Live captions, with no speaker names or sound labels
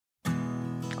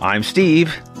I'm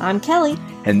Steve. I'm Kelly.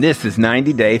 And this is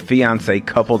 90 Day Fiancé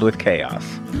Coupled with Chaos.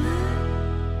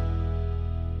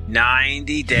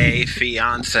 90 Day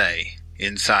Fiancé.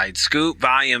 Inside Scoop,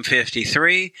 Volume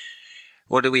 53.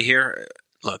 What do we hear?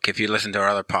 Look, if you listen to our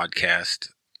other podcast,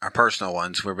 our personal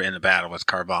ones, we're in a battle with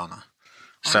Carvana.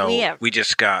 So we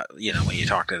just got, when you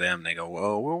talk to them, they go,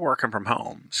 well, we're working from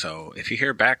home. So if you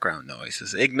hear background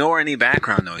noises, ignore any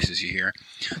background noises you hear.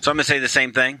 So I'm going to say the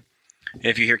same thing.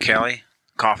 If you hear Kelly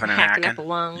coughing and hacking. Up a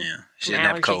lung, she didn't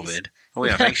have COVID. We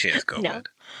don't think she has COVID. No.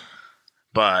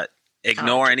 But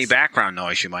ignore any background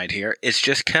noise you might hear. It's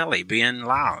just Kelly being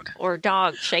loud. Or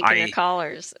dogs shaking their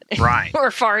collars. Right. Or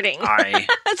farting.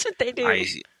 That's what they do.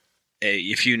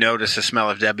 If you notice the smell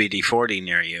of WD-40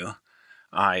 near you,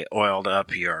 I oiled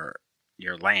up your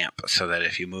lamp so that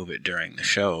if you move it during the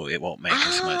show, it won't make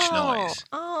as much noise.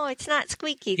 Oh, it's not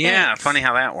squeaky. Yeah, thanks. Funny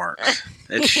how that works.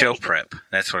 It's show prep.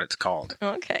 That's what it's called.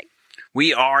 Okay.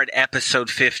 We are at episode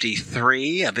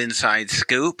 53 of Inside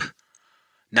Scoop,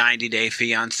 90 Day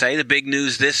Fiancé. The big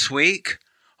news this week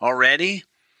already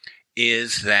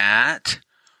is that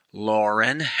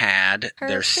Lauren had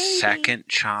their second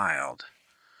child.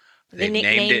 The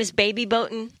nickname is Baby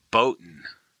Boatin. Boatin.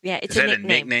 Yeah, it's a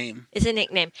nickname. It's a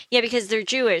nickname. Yeah, because they're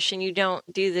Jewish, and you don't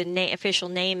do the official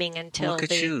naming until look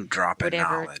at you dropping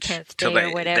knowledge 10th day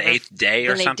or whatever. The 8th day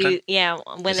or something.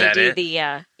 When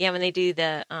they do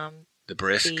the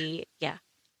brisk.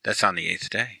 That's on the 8th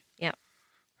day. Yeah.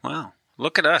 Wow,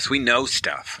 look at us. We know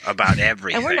stuff about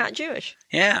everything, and we're not Jewish.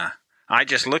 Yeah, I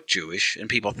just look Jewish, and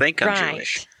people think I'm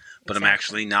Jewish. But I'm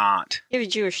actually not. You have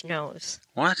a Jewish nose.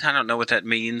 What? I don't know what that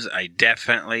means. I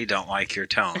definitely don't like your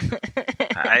tone.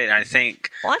 I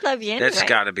think... Well, I love you anyway. That's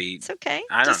got to be... It's okay.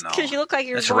 I don't know. Just because you look like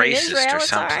you're that's born in racist Israel, or it's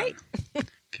something. all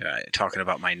right. Talking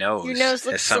about my nose. Your nose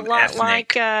looks a lot like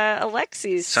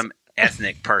Alexi's. Some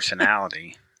ethnic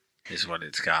personality is what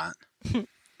it's got. Well,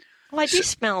 I do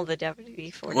smell the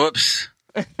WD-40. Whoops.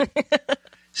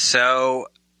 So,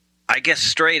 I guess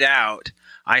straight out...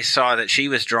 I saw that she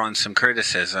was drawing some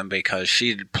criticism because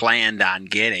she'd planned on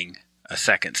getting a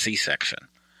second C-section.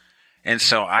 And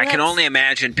so I can only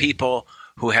imagine people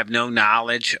who have no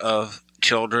knowledge of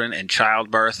children and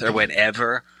childbirth or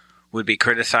whatever would be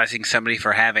criticizing somebody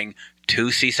for having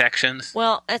 2 C-sections.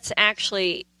 Well, that's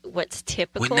actually what's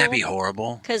typical. Wouldn't that be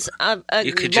horrible? Because a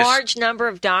large number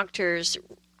of doctors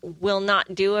will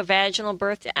not do a vaginal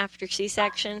birth after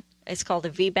C-section. It's called a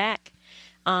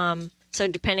VBAC. So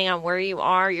depending on where you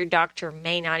are, your doctor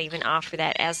may not even offer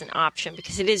that as an option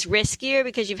because it is riskier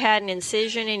because you've had an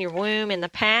incision in your womb in the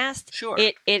past. Sure.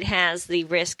 It has the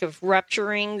risk of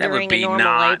rupturing during a normal labor.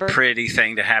 That would be not a pretty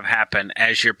thing to have happen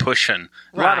as you're pushing.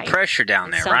 A lot of pressure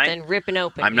down there, right? Something ripping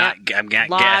open. I'm a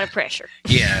lot of pressure.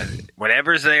 Yeah.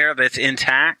 Whatever's there that's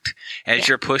intact as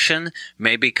you're pushing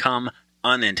may become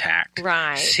unintact.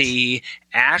 Right. See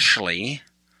Ashley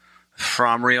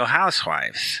from Real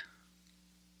Housewives.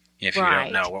 If you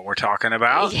don't know what we're talking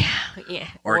about. Yeah.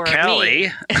 Or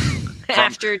Kelly.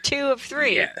 After 2 of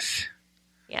 3. Yes.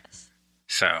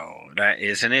 So that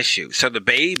is an issue. So the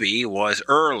baby was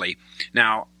early.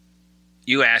 Now,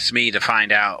 you asked me to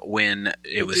find out when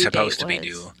it was supposed to be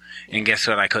due. And guess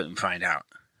what? I couldn't find out.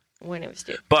 When it was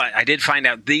due. But I did find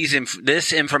out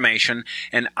this information,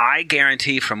 and I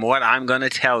guarantee from what I'm going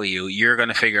to tell you, you're going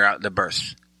to figure out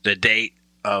the date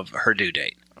of her due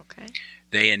date. Okay.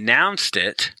 They announced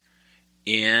it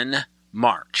in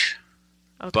March.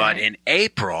 Okay. But in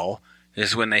April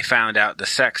is when they found out the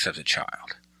sex of the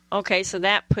child. Okay, so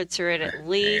that puts her at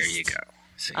least there you go.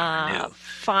 See,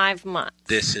 5 months.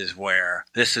 This is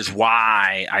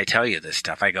why I tell you this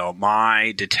stuff. I go,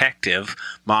 my detective,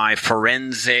 my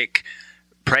forensic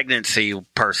pregnancy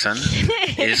person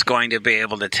is going to be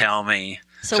able to tell me.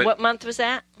 So what month was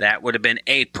that? That would have been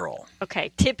April.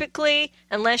 Okay, typically,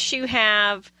 unless you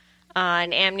have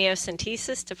an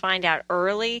amniocentesis to find out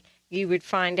early, you would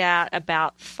find out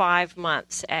about 5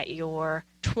 months at your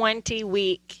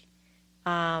 20-week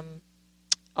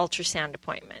ultrasound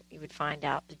appointment. You would find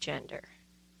out the gender.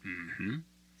 Mm-hmm.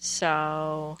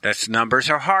 So... That's numbers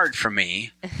are hard for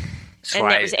me. And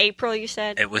it was April, you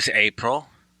said? It was April.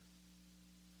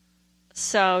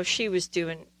 So she was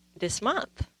doing this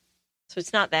month. So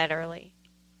it's not that early.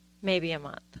 Maybe a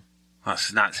month. Well,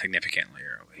 it's not significantly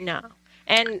early. No.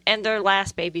 And their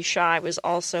last baby, Shy, was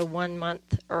also 1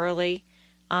 month early.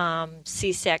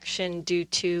 C-section due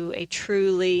to a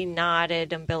truly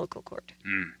knotted umbilical cord.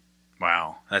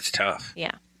 Wow, that's tough.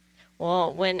 Yeah.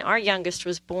 Well, when our youngest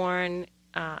was born,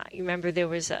 you remember there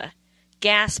was a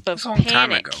gasp of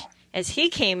panic as he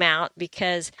came out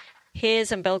because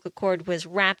his umbilical cord was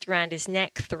wrapped around his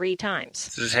neck 3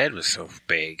 times. His head was so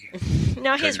big.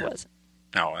 No, his wasn't.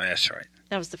 Oh, that's right.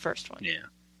 That was the first one. Yeah.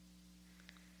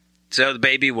 So the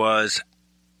baby was,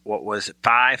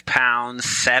 5 pounds,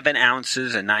 7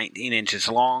 ounces, and 19 inches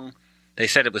long. They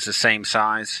said it was the same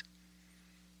size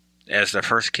as their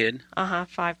first kid.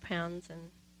 5 pounds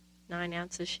and 9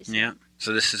 ounces, she said. Yeah.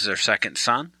 So this is their second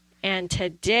son. And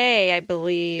today, I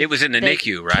believe... It was in the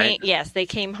NICU, right? Yes, they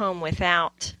came home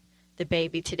without the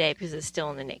baby today because it's still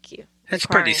in the NICU. That's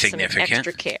pretty significant. Some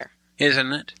extra care.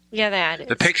 Isn't it? Yeah, that is.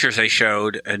 The pictures they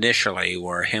showed initially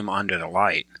were him under the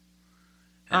light.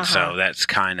 And so that's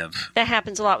kind of... That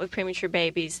happens a lot with premature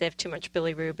babies. They have too much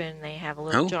bilirubin. They have a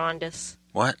little jaundice.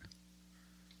 What?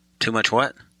 Too much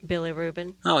what?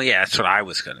 Bilirubin. Oh, yeah, that's what I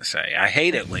was going to say. I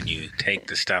hate it when you take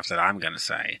the stuff that I'm going to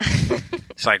say.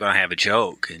 It's like when I have a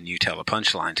joke and you tell a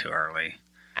punchline too early.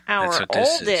 Our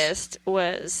oldest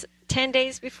was 10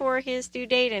 days before his due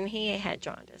date, and he had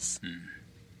jaundice.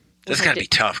 That's got to be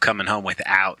tough coming home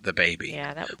without the baby.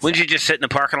 Yeah, that would Wouldn't you just sit in the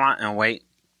parking lot and wait?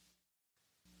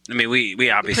 I mean, we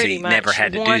obviously never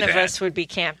had to do that. One of us would be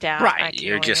camped out. Right.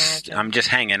 I'm just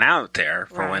hanging out there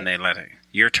for when they let it.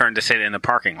 Your turn to sit in the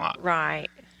parking lot. Right.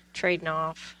 Trading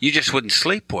off. You just wouldn't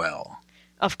sleep well.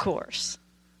 Of course.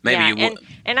 Maybe you would.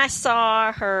 And I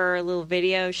saw her little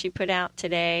video she put out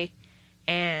today,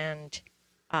 and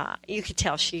you could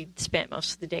tell she spent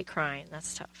most of the day crying.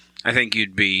 That's tough. I think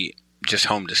you'd be just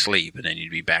home to sleep, and then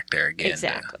you'd be back there again.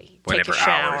 Exactly. Whatever take a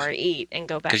shower, hours. Eat, and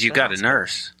go back. Because you got a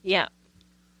nurse. Yeah.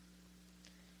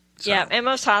 So. Yeah, and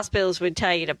most hospitals would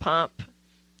tell you to pump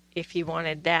if you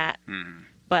wanted that.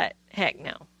 But heck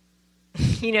no.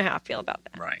 You know how I feel about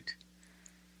that. Right.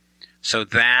 So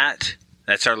that's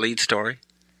our lead story.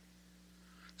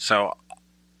 So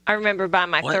I remember by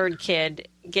my third kid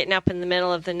getting up in the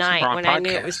middle of the night when I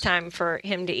knew it was time for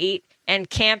him to eat and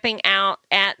camping out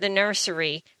at the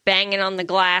nursery, banging on the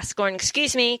glass, going,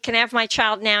 "Excuse me, can I have my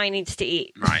child now? He needs to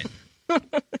eat." Right.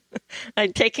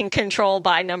 I'd taken control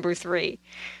by number 3.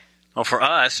 Well, for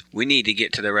us, we need to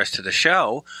get to the rest of the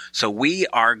show. So we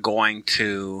are going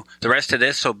to, the rest of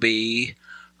this will be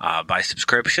by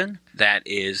subscription. That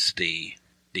is the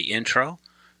intro.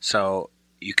 So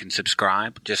you can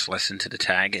subscribe. Just listen to the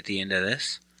tag at the end of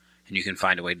this. And you can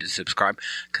find a way to subscribe.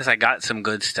 Because I got some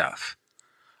good stuff.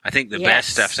 I think the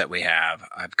best stuff that we have,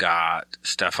 I've got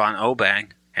stuff on Obang.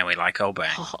 And we like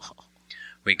Obang. Oh.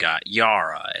 We got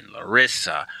Yara and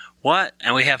Larissa. What?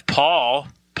 And we have Paul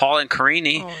and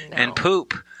Carini and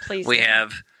Poop. Please we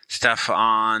have stuff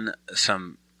on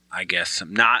some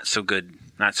not so good,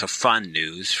 not so fun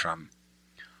news from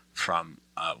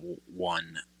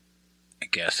one. I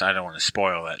guess I don't want to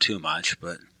spoil that too much,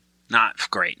 but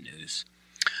not great news.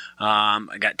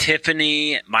 I got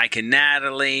Tiffany, Mike, and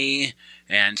Natalie,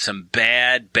 and some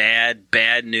bad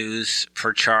news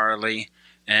for Charlie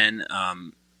and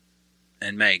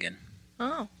Megan.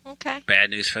 Oh, okay.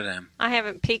 Bad news for them. I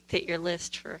haven't peeked at your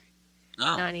list for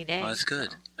 90 days. Well, that's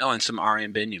good. So. Oh, and some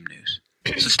R.M. Binyam news.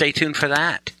 So stay tuned for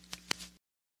that.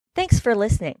 Thanks for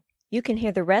listening. You can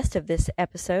hear the rest of this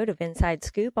episode of Inside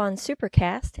Scoop on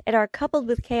Supercast at our Coupled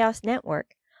with Chaos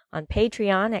network, on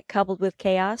Patreon at Coupled with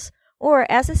Chaos, or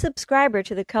as a subscriber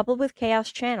to the Coupled with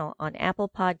Chaos channel on Apple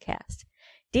Podcast.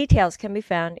 Details can be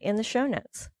found in the show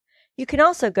notes. You can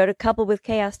also go to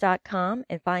coupledwithchaos.com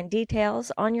and find details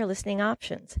on your listening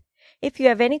options. If you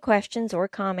have any questions or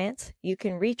comments, you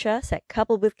can reach us at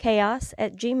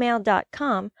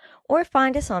coupledwithchaos@gmail.com or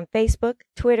find us on Facebook,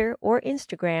 Twitter, or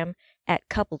Instagram at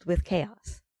Coupled with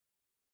Chaos.